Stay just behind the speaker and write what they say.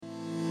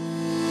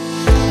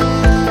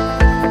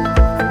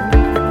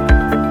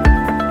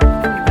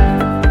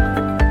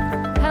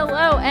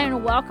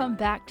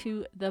back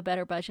to the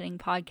Better Budgeting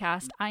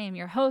Podcast. I am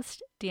your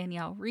host,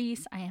 Danielle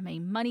Reese. I am a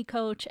money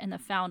coach and the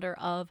founder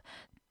of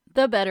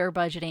the Better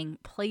Budgeting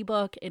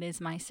Playbook. It is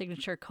my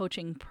signature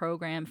coaching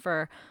program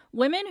for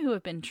women who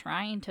have been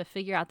trying to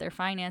figure out their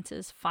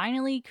finances,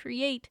 finally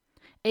create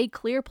a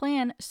clear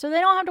plan so they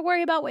don't have to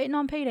worry about waiting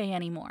on payday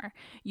anymore.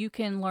 You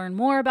can learn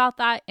more about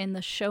that in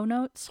the show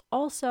notes.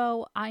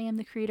 Also, I am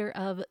the creator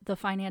of the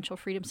Financial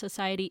Freedom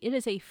Society. It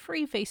is a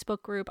free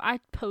Facebook group. I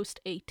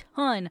post a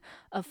ton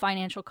of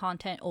financial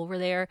content over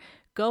there.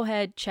 Go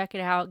ahead, check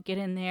it out, get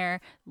in there.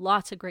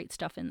 Lots of great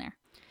stuff in there.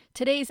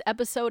 Today's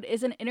episode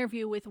is an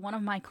interview with one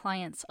of my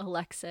clients,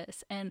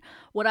 Alexis. And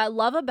what I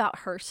love about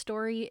her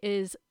story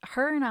is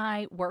her and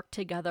I worked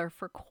together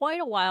for quite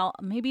a while,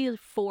 maybe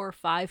 4 or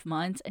 5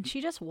 months, and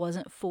she just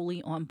wasn't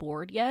fully on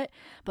board yet.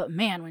 But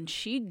man, when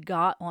she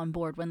got on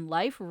board, when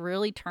life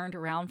really turned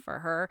around for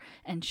her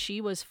and she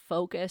was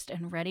focused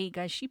and ready,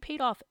 guys, she paid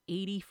off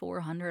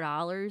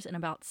 $8,400 in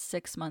about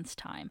 6 months'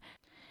 time.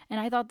 And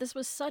I thought this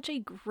was such a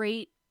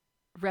great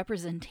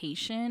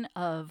representation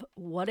of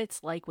what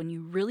it's like when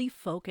you really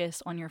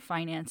focus on your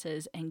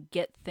finances and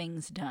get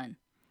things done.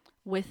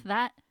 With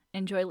that,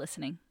 enjoy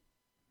listening.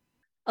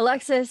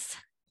 Alexis,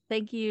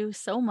 thank you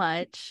so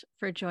much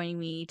for joining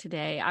me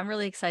today. I'm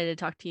really excited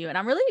to talk to you, and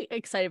I'm really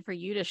excited for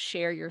you to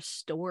share your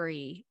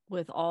story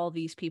with all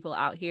these people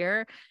out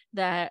here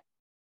that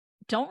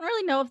don't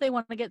really know if they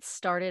want to get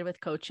started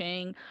with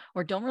coaching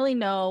or don't really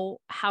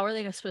know how are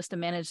they supposed to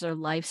manage their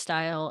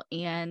lifestyle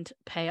and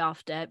pay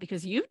off debt,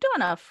 because you've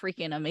done a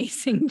freaking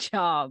amazing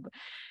job.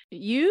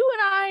 You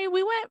and I,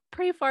 we went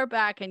pretty far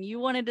back and you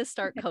wanted to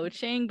start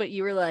coaching, but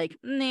you were like,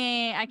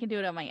 nah, I can do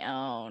it on my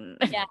own.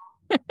 Yeah,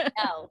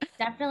 no,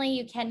 definitely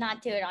you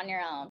cannot do it on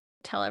your own.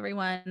 Tell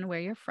everyone where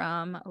you're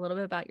from, a little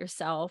bit about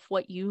yourself,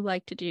 what you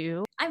like to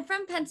do. I'm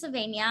from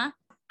Pennsylvania.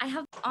 I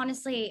have,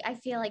 honestly, I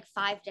feel like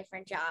 5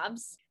 different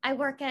jobs. I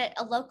work at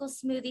a local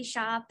smoothie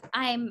shop.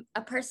 I'm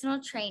a personal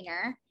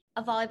trainer,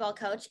 a volleyball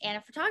coach, and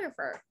a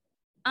photographer.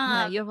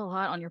 Yeah, you have a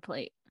lot on your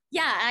plate.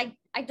 Yeah,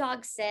 I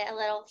dog sit a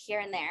little here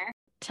and there.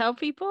 Tell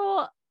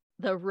people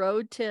the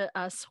road to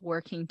us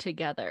working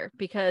together,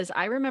 because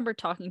I remember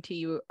talking to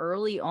you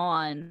early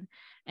on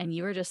and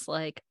you were just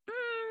like,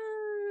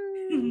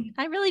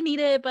 I really need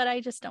it, but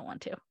I just don't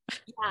want to.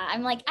 Yeah,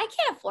 I'm like, I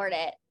can't afford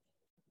it.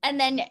 And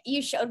then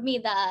you showed me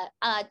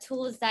the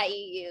tools that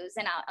you use,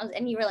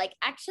 and you were like,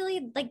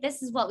 actually, like,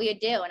 this is what we would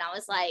do. And I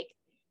was like,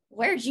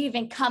 where'd you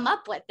even come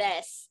up with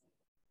this?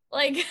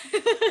 Like,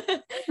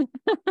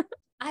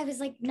 I was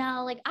like,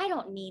 no, like, I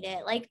don't need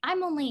it. Like,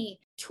 I'm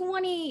only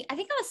 20. I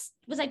think I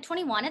was I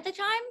 21 at the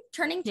time,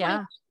 turning 20.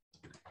 Yeah.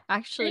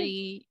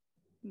 Actually,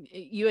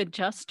 you had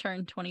just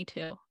turned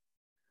 22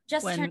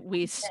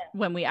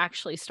 when we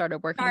actually started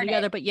working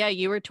together. But yeah,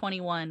 you were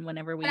 21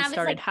 whenever we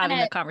started having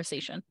the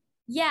conversation.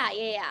 Yeah.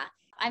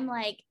 I'm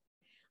like,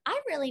 I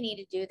really need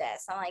to do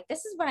this. I'm like,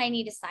 this is what I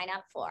need to sign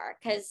up for,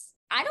 because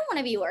I don't want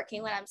to be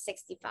working when I'm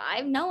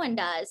 65. No one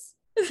does.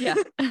 Yeah.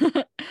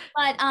 But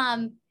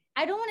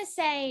I don't want to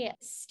say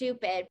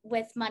stupid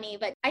with money,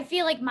 but I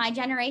feel like my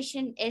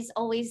generation is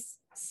always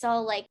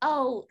so like,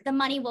 oh, the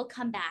money will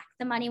come back.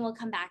 The money will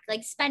come back.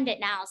 Like, spend it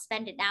now,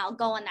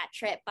 go on that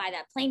trip, buy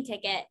that plane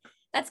ticket.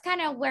 That's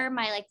kind of where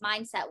my like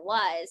mindset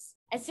was.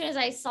 As soon as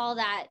I saw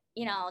that,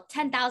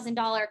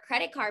 $10,000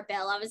 credit card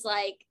bill, I was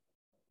like,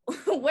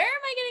 where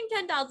am I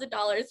getting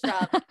 $10,000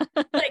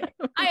 from? Like,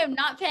 I am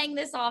not paying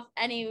this off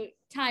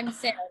anytime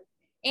soon.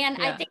 And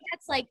yeah. I think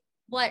that's like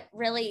what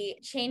really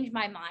changed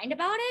my mind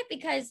about it,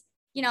 because,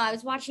 I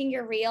was watching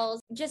your reels,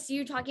 just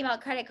you talking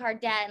about credit card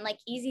debt and like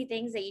easy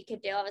things that you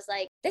could do. I was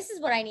like, this is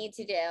what I need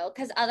to do,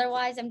 because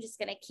otherwise I'm just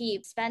going to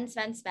keep spend.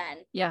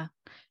 Yeah.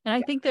 And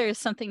I think there is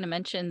something to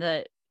mention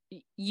that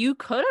you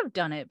could have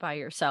done it by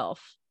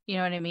yourself. You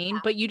know what I mean?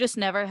 Yeah. But you just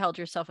never held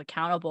yourself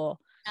accountable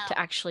to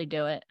actually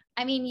do it.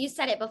 I mean, you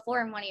said it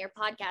before in one of your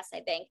podcasts,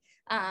 I think,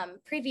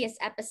 previous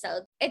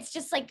episodes. It's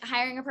just like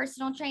hiring a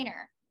personal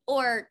trainer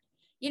or,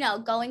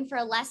 going for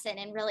a lesson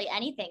in really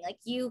anything. Like,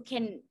 you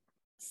can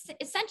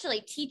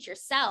essentially teach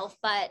yourself,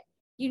 but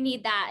you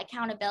need that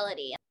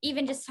accountability.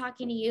 Even just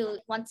talking to you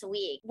once a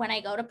week when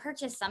I go to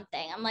purchase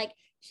something, I'm like,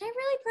 should I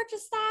really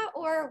purchase that?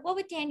 Or what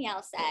would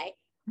Danielle say?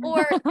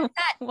 Or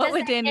what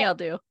would Danielle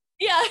do?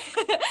 Yeah.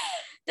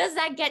 Does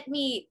that get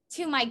me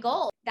to my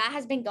goal? That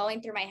has been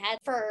going through my head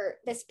for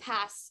this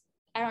past,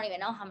 I don't even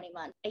know how many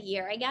months, a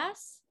year, I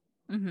guess.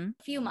 Mm-hmm.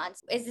 A few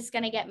months. Is this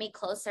going to get me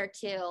closer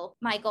to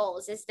my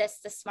goals? Is this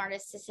the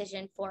smartest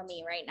decision for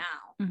me right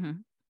now? Mm-hmm.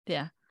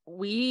 Yeah.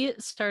 We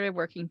started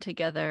working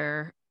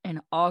together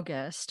in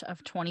August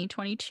of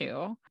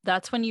 2022.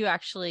 That's when you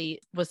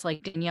actually was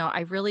like, Danielle,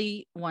 I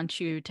really want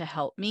you to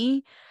help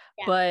me.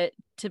 Yeah. But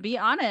to be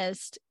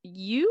honest,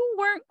 you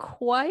weren't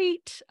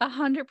quite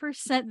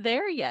 100%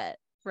 there yet,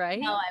 right?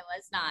 No, I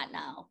was not.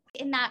 No.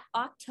 In that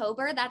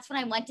October, that's when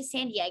I went to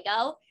San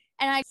Diego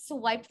and I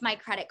swiped my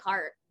credit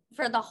card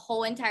for the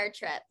whole entire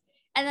trip.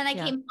 And then I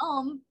came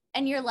home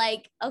and you're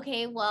like,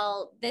 okay,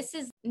 well, this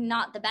is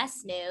not the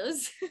best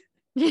news.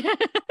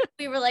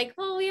 We were like,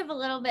 well, we have a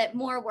little bit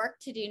more work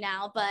to do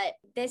now, but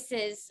this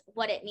is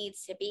what it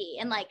needs to be.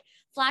 And like,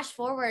 flash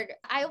forward,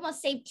 I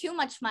almost saved too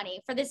much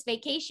money for this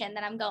vacation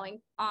that I'm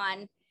going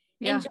on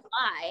in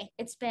July.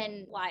 It's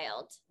been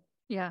wild.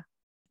 Yeah.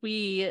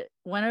 We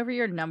went over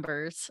your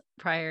numbers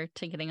prior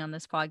to getting on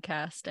this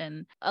podcast,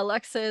 and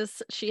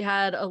Alexis, she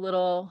had a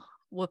little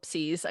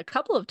whoopsies a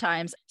couple of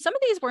times. Some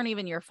of these weren't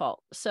even your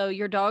fault. So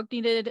your dog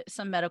needed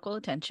some medical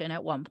attention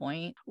at one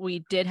point. We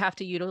did have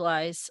to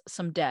utilize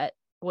some debt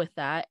with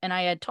that. And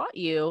I had taught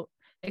you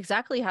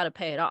exactly how to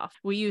pay it off.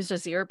 We used a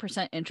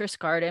 0% interest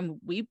card,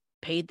 and we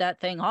paid that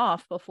thing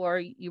off before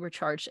you were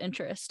charged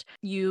interest.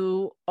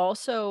 You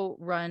also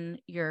run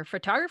your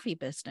photography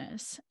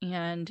business,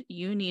 and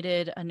you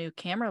needed a new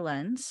camera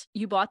lens.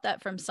 You bought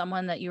that from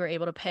someone that you were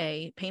able to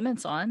pay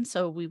payments on.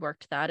 So we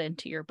worked that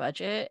into your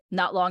budget.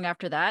 Not long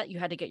after that, you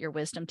had to get your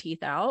wisdom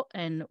teeth out,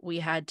 and we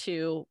had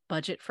to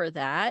budget for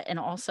that. And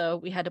also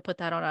we had to put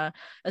that on a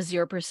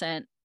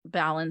 0%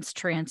 balance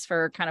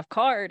transfer kind of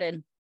card.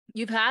 And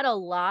you've had a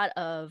lot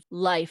of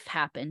life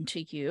happen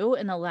to you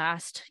in the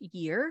last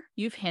year.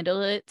 You've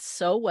handled it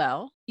so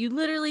well. You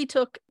literally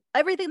took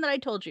everything that I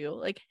told you,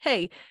 like,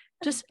 hey,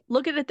 just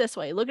look at it this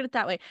way, look at it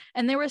that way.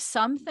 And there were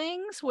some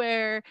things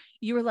where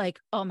you were like,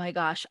 oh my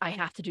gosh, I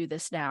have to do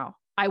this now.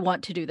 I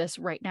want to do this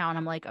right now. And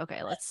I'm like,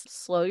 okay, let's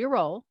slow your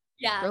roll.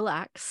 Yeah.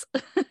 Relax.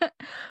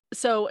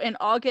 So in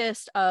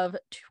August of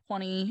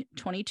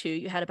 2022,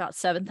 you had about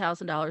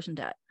 $7,000 in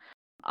debt.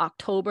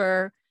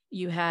 October,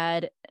 you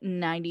had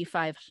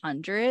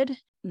 9,500,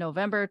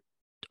 November,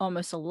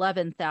 almost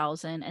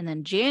 11,000. And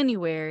then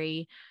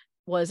January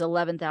was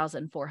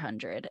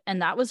 11,400.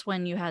 And that was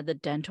when you had the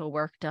dental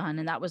work done.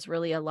 And that was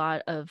really a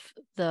lot of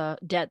the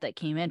debt that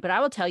came in. But I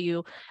will tell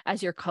you,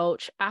 as your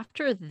coach,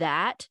 after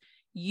that,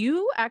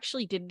 you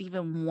actually didn't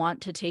even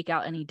want to take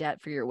out any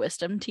debt for your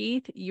wisdom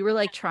teeth. You were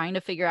like trying to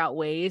figure out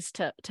ways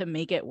to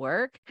make it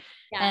work.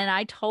 Yeah. And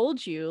I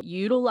told you,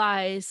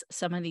 utilize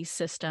some of these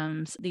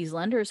systems these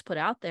lenders put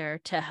out there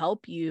to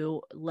help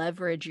you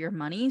leverage your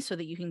money so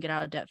that you can get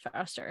out of debt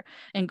faster.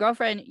 And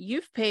girlfriend,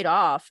 you've paid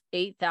off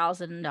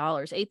 $8,000,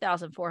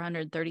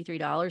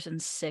 $8,433 in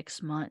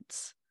 6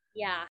 months.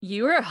 Yeah.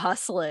 You were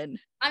hustling.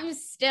 I'm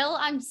still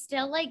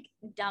like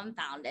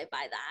dumbfounded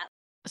by that.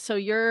 So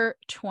you're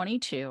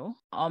 22,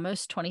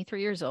 almost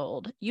 23 years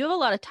old. You have a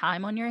lot of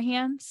time on your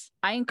hands.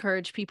 I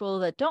encourage people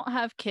that don't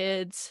have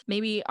kids,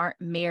 maybe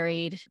aren't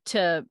married,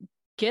 to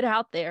get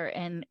out there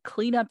and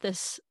clean up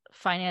this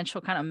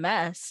financial kind of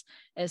mess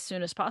as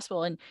soon as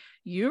possible. And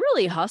you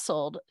really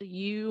hustled.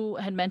 You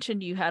had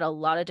mentioned you had a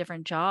lot of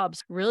different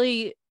jobs.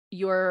 Really,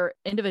 your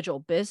individual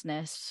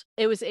business,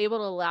 it was able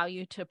to allow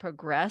you to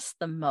progress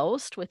the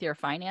most with your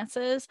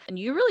finances. And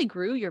you really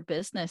grew your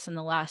business in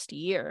the last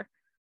year.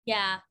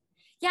 Yeah.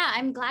 Yeah,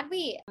 I'm glad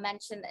we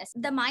mentioned this.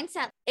 The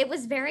mindset, it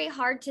was very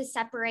hard to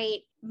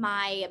separate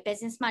my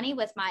business money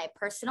with my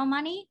personal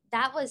money.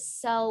 That was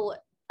so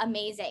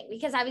amazing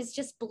because I was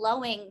just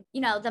blowing,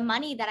 the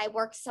money that I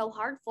worked so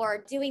hard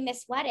for doing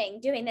this wedding,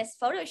 doing this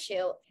photo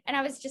shoot, and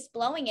I was just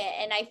blowing it.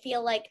 And I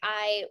feel like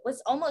I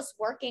was almost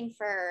working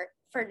for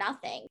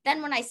nothing.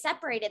 Then when I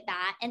separated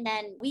that, and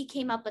then we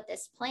came up with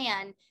this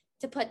plan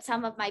to put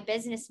some of my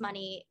business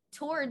money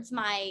towards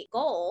my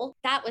goal,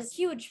 that was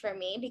huge for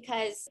me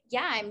because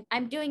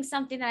I'm doing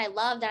something that I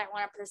love, that I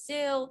want to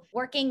pursue,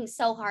 working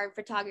so hard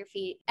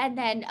photography, and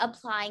then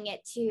applying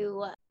it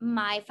to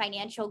my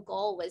financial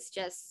goal was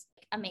just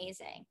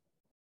amazing.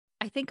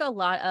 I think a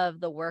lot of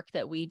the work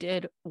that we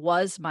did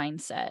was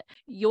mindset.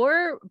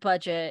 Your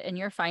budget and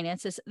your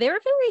finances, they're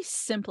very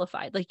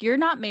simplified. Like, you're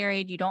not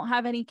married, you don't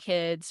have any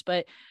kids,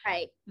 but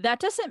right. That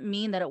doesn't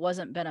mean that it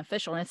wasn't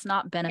beneficial. And it's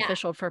not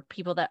beneficial for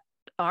people that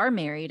are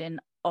married and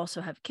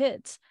also have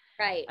kids.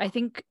 Right. I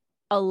think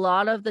a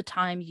lot of the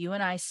time you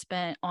and I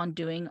spent on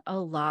doing a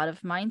lot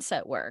of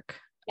mindset work.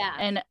 Yeah.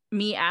 And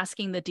me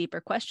asking the deeper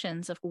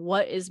questions of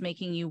what is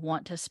making you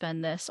want to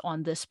spend this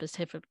on this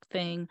specific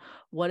thing?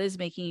 What is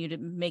making you to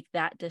make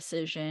that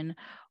decision?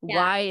 Yeah.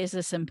 Why is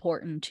this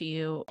important to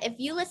you? If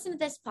you listen to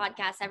this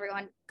podcast,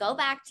 everyone, go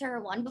back to her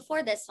one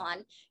before this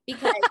one,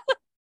 because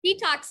he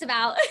talks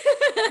about,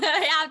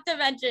 I have to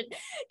mention,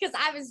 because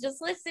I was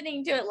just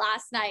listening to it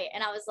last night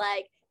and I was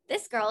like,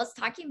 this girl is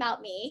talking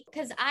about me,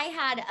 because I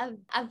had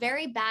a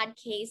very bad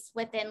case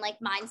within like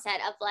mindset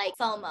of like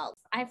FOMO.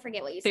 I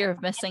forget what you said. Fear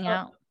of missing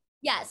out.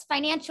 Yes.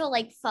 Financial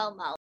like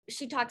FOMO.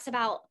 She talks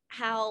about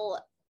how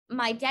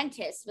my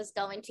dentist was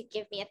going to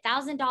give me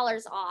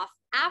 $1,000 off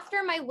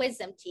after my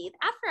wisdom teeth,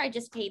 after I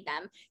just paid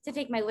them to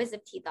take my wisdom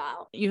teeth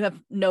out. You have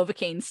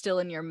Novocaine still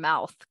in your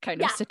mouth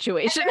kind of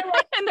situation.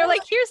 And they're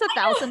like, here's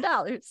 $1,000.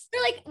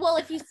 They're like, well,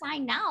 if you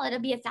sign now, it'll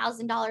be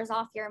 $1,000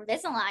 off your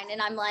Invisalign.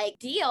 And I'm like,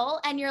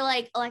 deal. And you're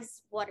like,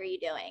 Alexis, what are you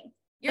doing?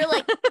 You're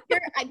like,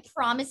 I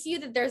promise you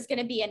that there's going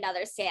to be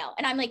another sale.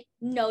 And I'm like,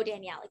 no,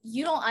 Danielle, like,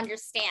 you don't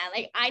understand.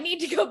 Like, I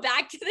need to go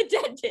back to the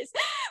dentist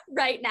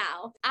right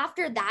now.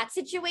 After that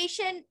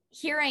situation,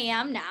 here I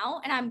am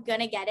now, and I'm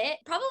going to get it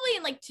probably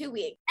in like 2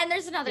 weeks. And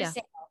there's another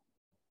sale.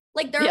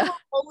 Like, there will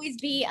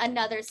always be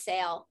another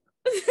sale.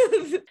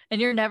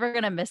 And you're never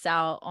going to miss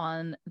out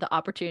on the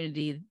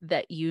opportunity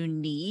that you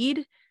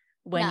need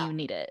when No. you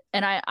need it.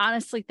 And I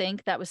honestly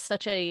think that was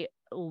such a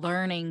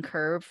learning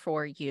curve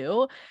for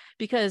you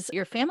because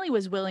your family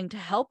was willing to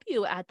help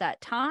you at that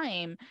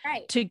time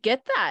Right. to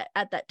get that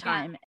at that Yeah.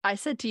 time. I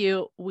said to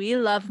you, we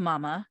love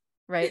mama,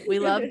 right? We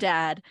love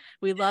dad.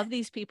 We love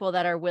these people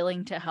that are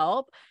willing to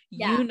help.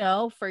 Yeah. You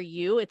know, for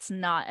you, it's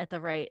not at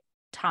the right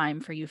time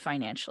for you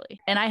financially.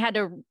 And I had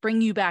to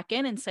bring you back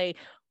in and say,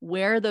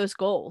 where are those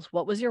goals?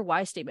 What was your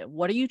why statement?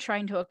 What are you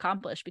trying to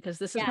accomplish? Because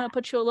this is Yeah. going to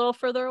put you a little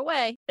further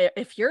away.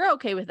 If you're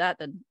okay with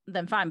that,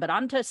 then fine. But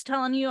I'm just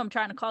telling you, I'm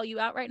trying to call you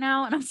out right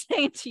now. And I'm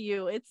saying to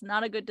you, it's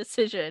not a good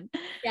decision.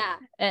 Yeah.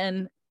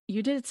 And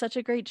you did such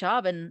a great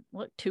job. And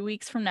what, 2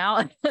 weeks from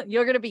now,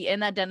 you're going to be in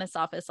that dentist's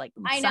office. Like,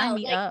 I sign know,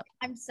 me like, up.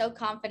 I'm so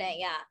confident.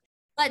 Yeah.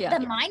 But Yeah.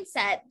 the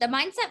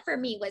mindset for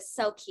me was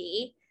so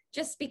key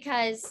just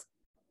because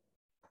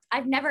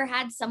I've never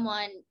had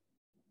someone,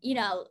 you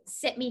know,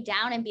 sit me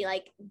down and be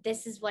like,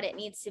 this is what it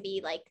needs to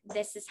be. Like,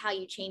 this is how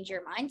you change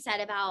your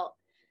mindset about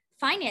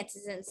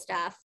finances and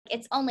stuff.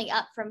 It's only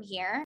up from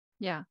here.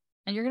 Yeah.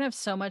 And you're going to have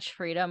so much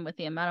freedom with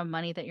the amount of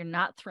money that you're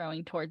not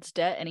throwing towards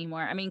debt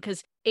anymore. I mean,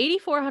 because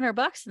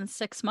 $8,400 in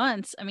 6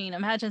 months, I mean,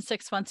 imagine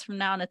 6 months from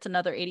now and it's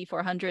another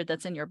 8,400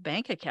 that's in your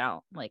bank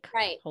account. Like,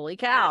 Right. holy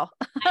cow.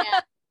 Yeah.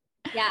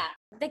 Yeah.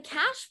 The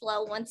cash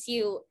flow, once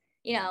you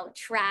know,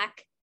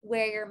 track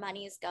where your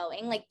money is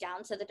going, like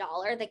down to the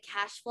dollar, the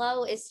cash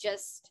flow is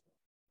just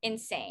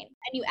insane.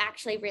 And you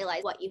actually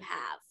realize what you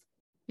have.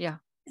 Yeah.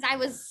 Because I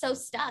was so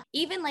stuck.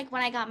 Even like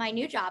when I got my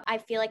new job, I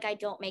feel like I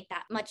don't make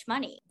that much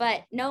money.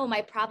 But no,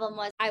 my problem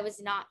was I was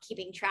not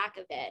keeping track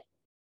of it.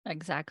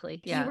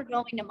 Exactly. You Yeah. were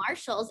going to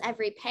Marshall's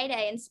every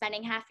payday and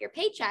spending half your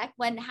paycheck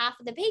when half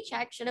of the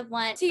paycheck should have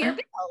went to your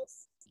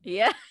bills.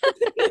 Yeah.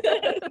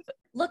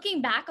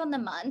 Looking back on the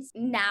months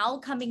now,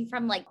 coming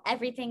from like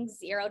everything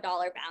 $0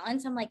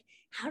 balance, I'm like,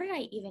 how did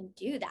I even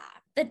do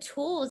that? The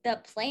tools,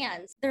 the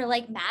plans, they're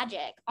like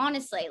magic,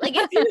 honestly. Like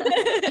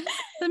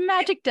The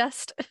magic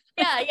dust.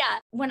 Yeah.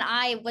 When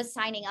I was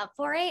signing up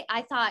for it,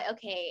 I thought,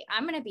 okay,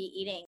 I'm going to be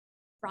eating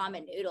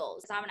ramen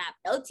noodles. I'm going to have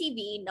no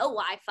TV, no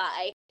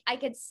Wi-Fi. I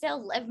could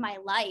still live my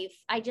life.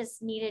 I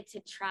just needed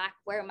to track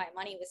where my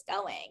money was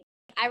going.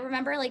 I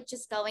remember like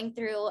just going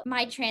through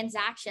my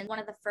transaction, one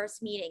of the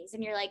first meetings,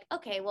 and you're like,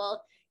 okay,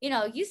 well, you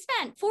know, you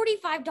spent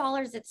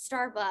 $45 at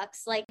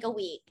Starbucks like a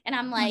week. And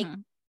I'm like,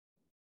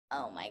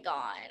 oh my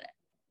God.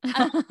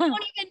 I don't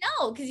even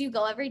know because you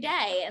go every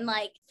day, and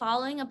like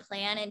following a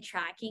plan and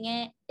tracking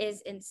it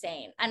is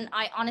insane. And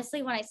I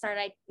honestly, when I started,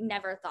 I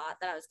never thought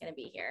that I was going to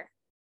be here.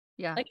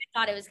 Yeah. Like I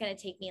thought it was going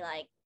to take me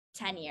like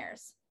 10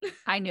 years.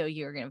 I knew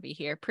you were going to be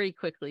here pretty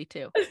quickly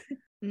too.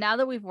 Now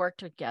that we've worked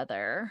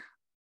together,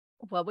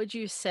 what would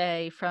you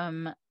say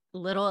from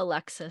little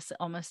Alexis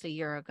almost a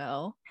year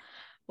ago?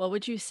 What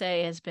would you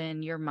say has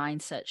been your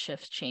mindset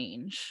shift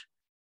change?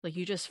 Like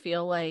you just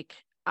feel like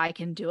I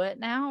can do it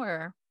now,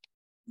 or?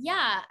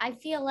 Yeah, I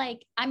feel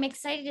like I'm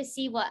excited to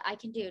see what I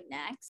can do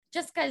next.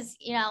 Just because,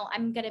 you know,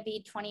 I'm going to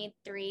be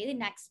 23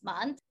 next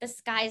month. The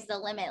sky's the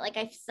limit. Like,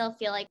 I still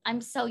feel like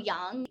I'm so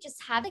young.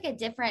 Just have like a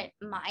different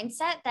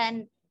mindset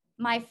than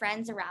my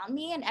friends around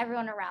me and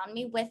everyone around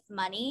me with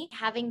money.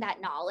 Having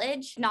that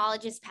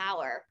knowledge is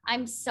power.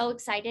 I'm so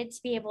excited to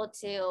be able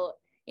to,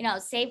 you know,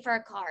 save for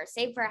a car,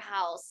 save for a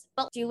house,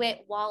 but do it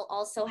while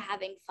also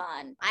having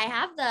fun. I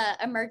have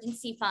the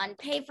emergency fund,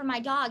 pay for my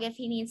dog if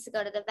he needs to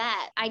go to the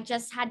vet. I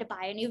just had to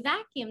buy a new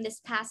vacuum this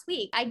past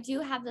week. I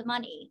do have the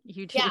money.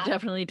 You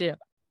definitely do.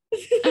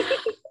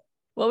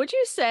 What would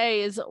you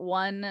say is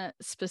one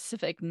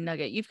specific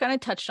nugget? You've kind of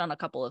touched on a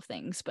couple of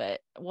things, but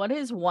what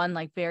is one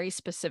like very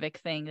specific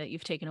thing that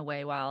you've taken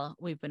away while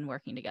we've been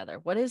working together?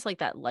 What is like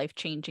that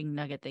life-changing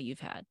nugget that you've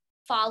had?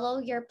 Follow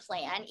your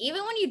plan.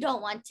 Even when you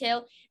don't want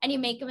to and you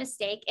make a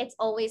mistake, it's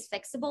always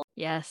fixable.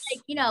 Yes.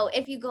 Like, you know,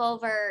 if you go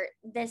over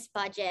this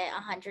budget,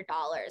 $100,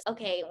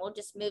 okay, we'll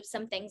just move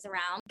some things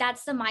around.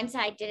 That's the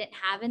mindset I didn't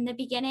have in the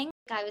beginning.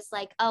 I was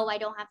like, oh, I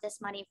don't have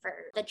this money for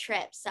the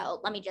trip,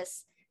 so let me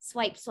just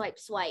swipe.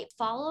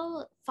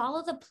 Follow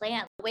the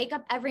plan. Wake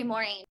up every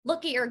morning,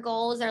 look at your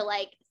goals, or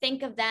like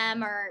think of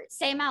them, or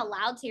say them out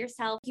loud to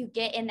yourself. You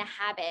get in the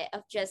habit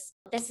of just,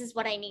 this is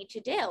what I need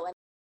to do, and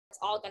it's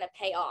all going to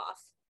pay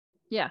off.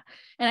 Yeah.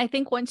 And I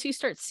think once you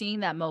start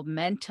seeing that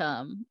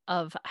momentum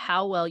of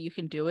how well you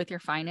can do with your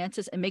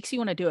finances, it makes you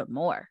want to do it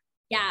more.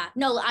 Yeah.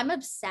 No, I'm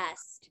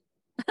obsessed.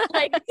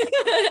 Like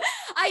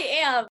I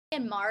am.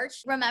 In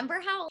March,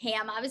 remember how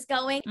ham I was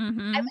going?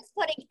 Mm-hmm. I was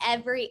putting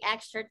every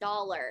extra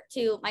dollar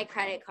to my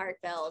credit card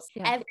bills,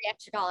 every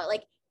extra dollar.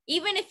 Like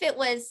even if it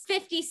was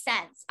 50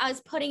 cents, I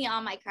was putting it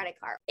on my credit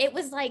card. It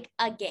was like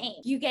a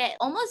game. You get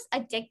almost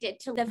addicted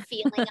to the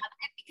feeling of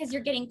it because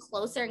you're getting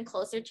closer and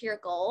closer to your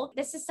goal.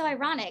 This is so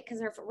ironic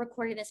because we're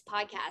recording this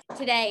podcast.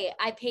 Today,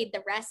 I paid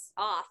the rest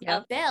off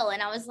of bill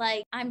and I was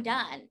like, I'm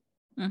done.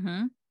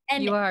 Mm-hmm.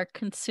 And you are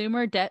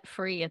consumer debt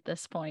free at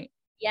this point.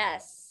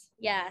 Yes.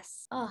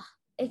 Oh,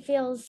 it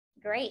feels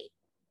great.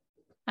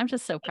 I'm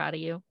just so proud of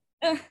you.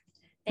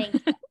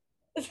 Thank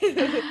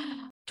you.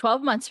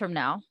 12 months from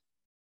now,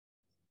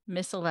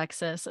 Miss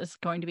Alexis is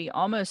going to be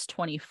almost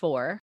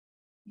 24.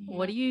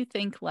 What do you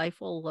think life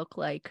will look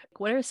like?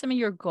 What are some of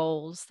your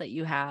goals that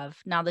you have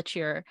now that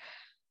you're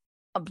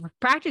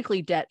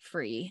practically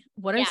debt-free?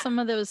 What are some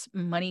of those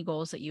money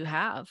goals that you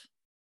have?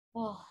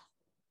 Oh,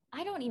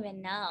 I don't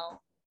even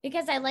know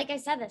because like I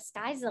said, the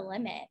sky's the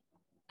limit.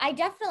 I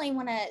definitely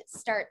want to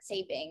start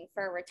saving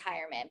for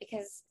retirement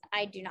because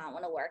I do not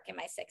want to work in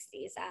my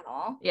 60s at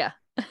all. Yeah.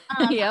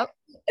 Yep.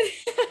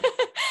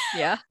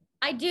 Yeah.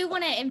 I do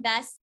want to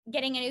invest,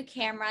 getting a new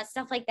camera,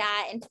 stuff like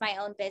that into my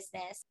own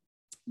business.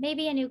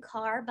 Maybe a new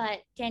car, but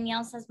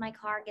Danielle says my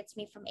car gets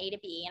me from A to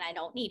B and I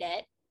don't need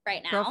it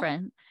right now.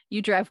 Girlfriend,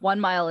 you drive 1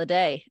 mile a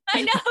day.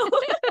 I know.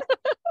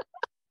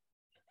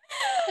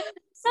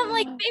 So I'm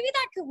like, maybe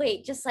that could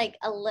wait just like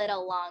a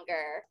little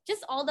longer.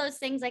 Just all those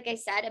things, like I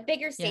said, a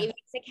bigger savings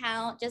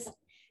account, just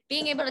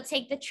being able to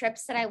take the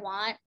trips that I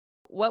want.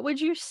 What would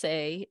you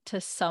say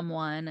to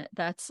someone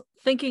that's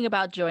thinking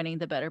about joining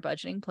the Better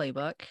Budgeting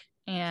Playbook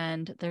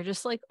and they're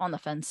just like on the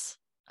fence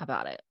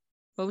about it?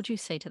 What would you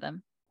say to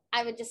them?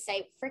 I would just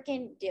say,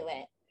 freaking do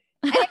it.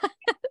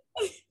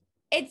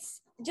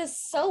 It's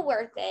just so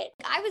worth it.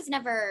 I was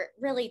never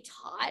really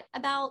taught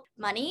about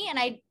money, and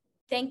I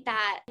think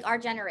that our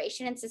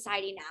generation and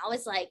society now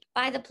is like,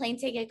 buy the plane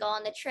ticket, go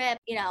on the trip,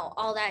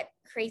 all that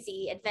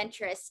crazy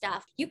adventurous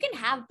stuff. You can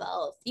have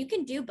both. You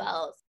can do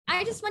both.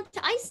 I just went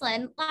to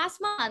Iceland last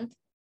month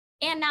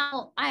and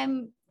now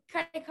I'm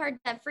credit card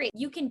debt free.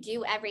 You can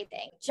do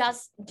everything.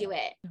 Just do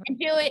it, and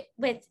do it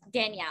with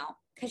Danielle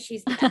because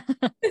she's the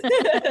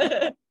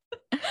best.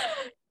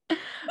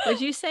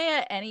 Would you say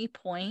at any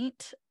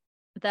point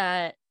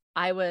that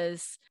I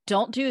was,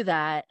 don't do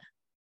that,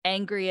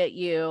 angry at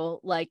you,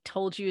 like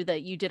told you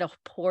that you did a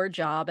poor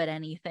job at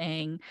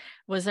anything?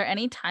 Was there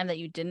any time that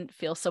you didn't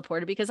feel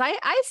supported? Because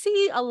I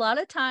see a lot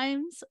of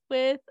times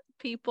with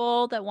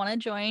people that want to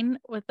join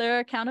with their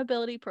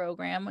accountability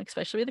program,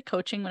 especially the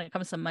coaching, when it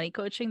comes to money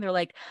coaching, they're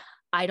like,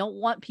 I don't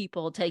want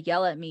people to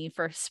yell at me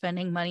for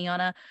spending money on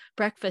a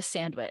breakfast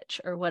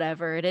sandwich or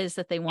whatever it is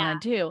that they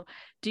want to do.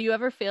 Do you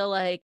ever feel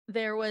like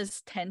there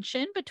was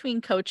tension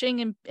between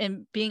coaching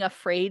and being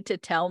afraid to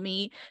tell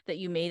me that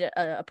you made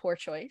a poor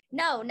choice?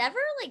 No, never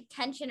like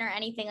tension or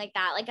anything like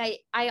that. Like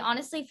I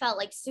honestly felt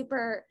like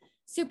super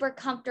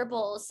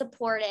comfortable,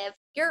 supportive.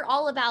 You're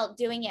all about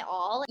doing it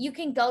all. You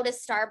can go to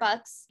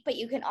Starbucks, but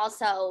you can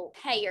also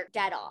pay your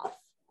debt off.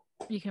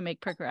 You can make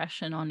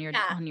progression on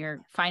your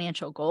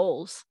financial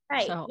goals.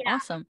 Right. So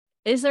awesome.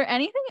 Is there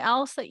anything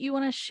else that you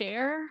want to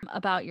share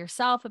about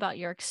yourself, about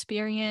your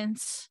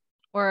experience,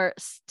 or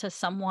to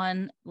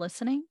someone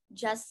listening?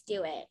 Just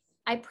do it.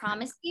 I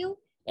promise you,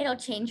 it'll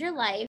change your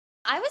life.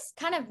 I was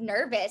kind of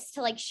nervous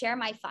to like share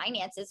my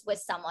finances with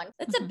someone.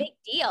 It's a big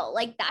deal.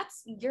 Like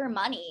that's your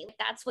money.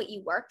 That's what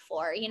you work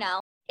for,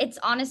 It's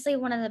honestly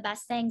one of the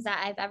best things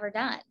that I've ever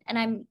done. And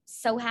I'm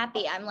so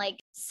happy. I'm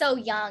like so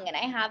young and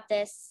I have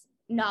this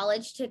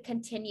knowledge to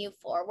continue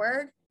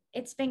forward.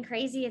 It's been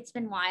crazy. It's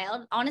been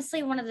wild.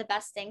 Honestly, one of the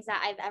best things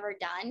that I've ever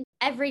done.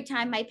 Every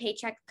time my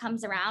paycheck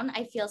comes around,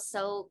 I feel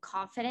so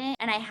confident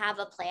and I have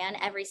a plan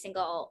every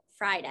single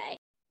Friday.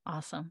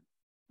 Awesome.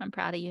 I'm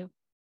proud of you.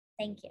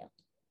 Thank you.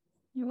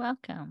 You're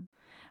welcome.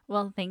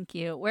 Well, thank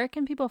you. Where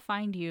can people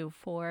find you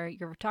for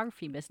your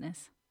photography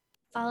business?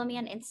 Follow me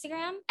on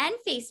Instagram and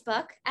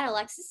Facebook at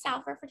Alexis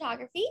Stauffer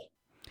Photography.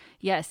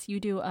 Yes, you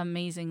do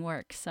amazing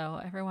work.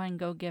 So everyone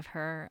go give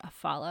her a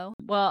follow.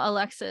 Well,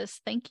 Alexis,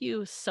 thank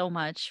you so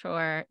much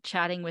for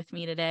chatting with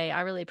me today.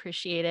 I really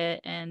appreciate it,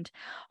 and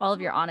all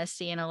of your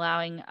honesty and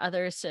allowing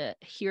others to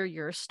hear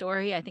your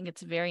story. I think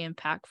it's very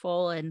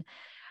impactful, and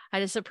I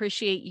just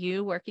appreciate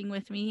you working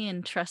with me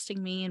and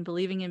trusting me and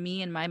believing in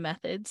me and my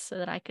methods so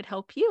that I could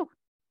help you.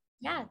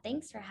 Yeah,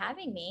 thanks for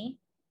having me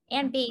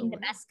and being the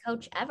best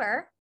coach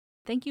ever.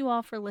 Thank you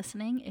all for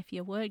listening. If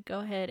you would, go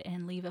ahead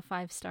and leave a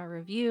 5-star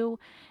review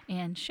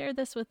and share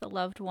this with a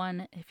loved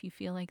one if you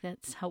feel like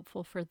that's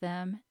helpful for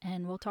them.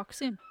 And we'll talk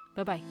soon.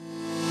 Bye-bye.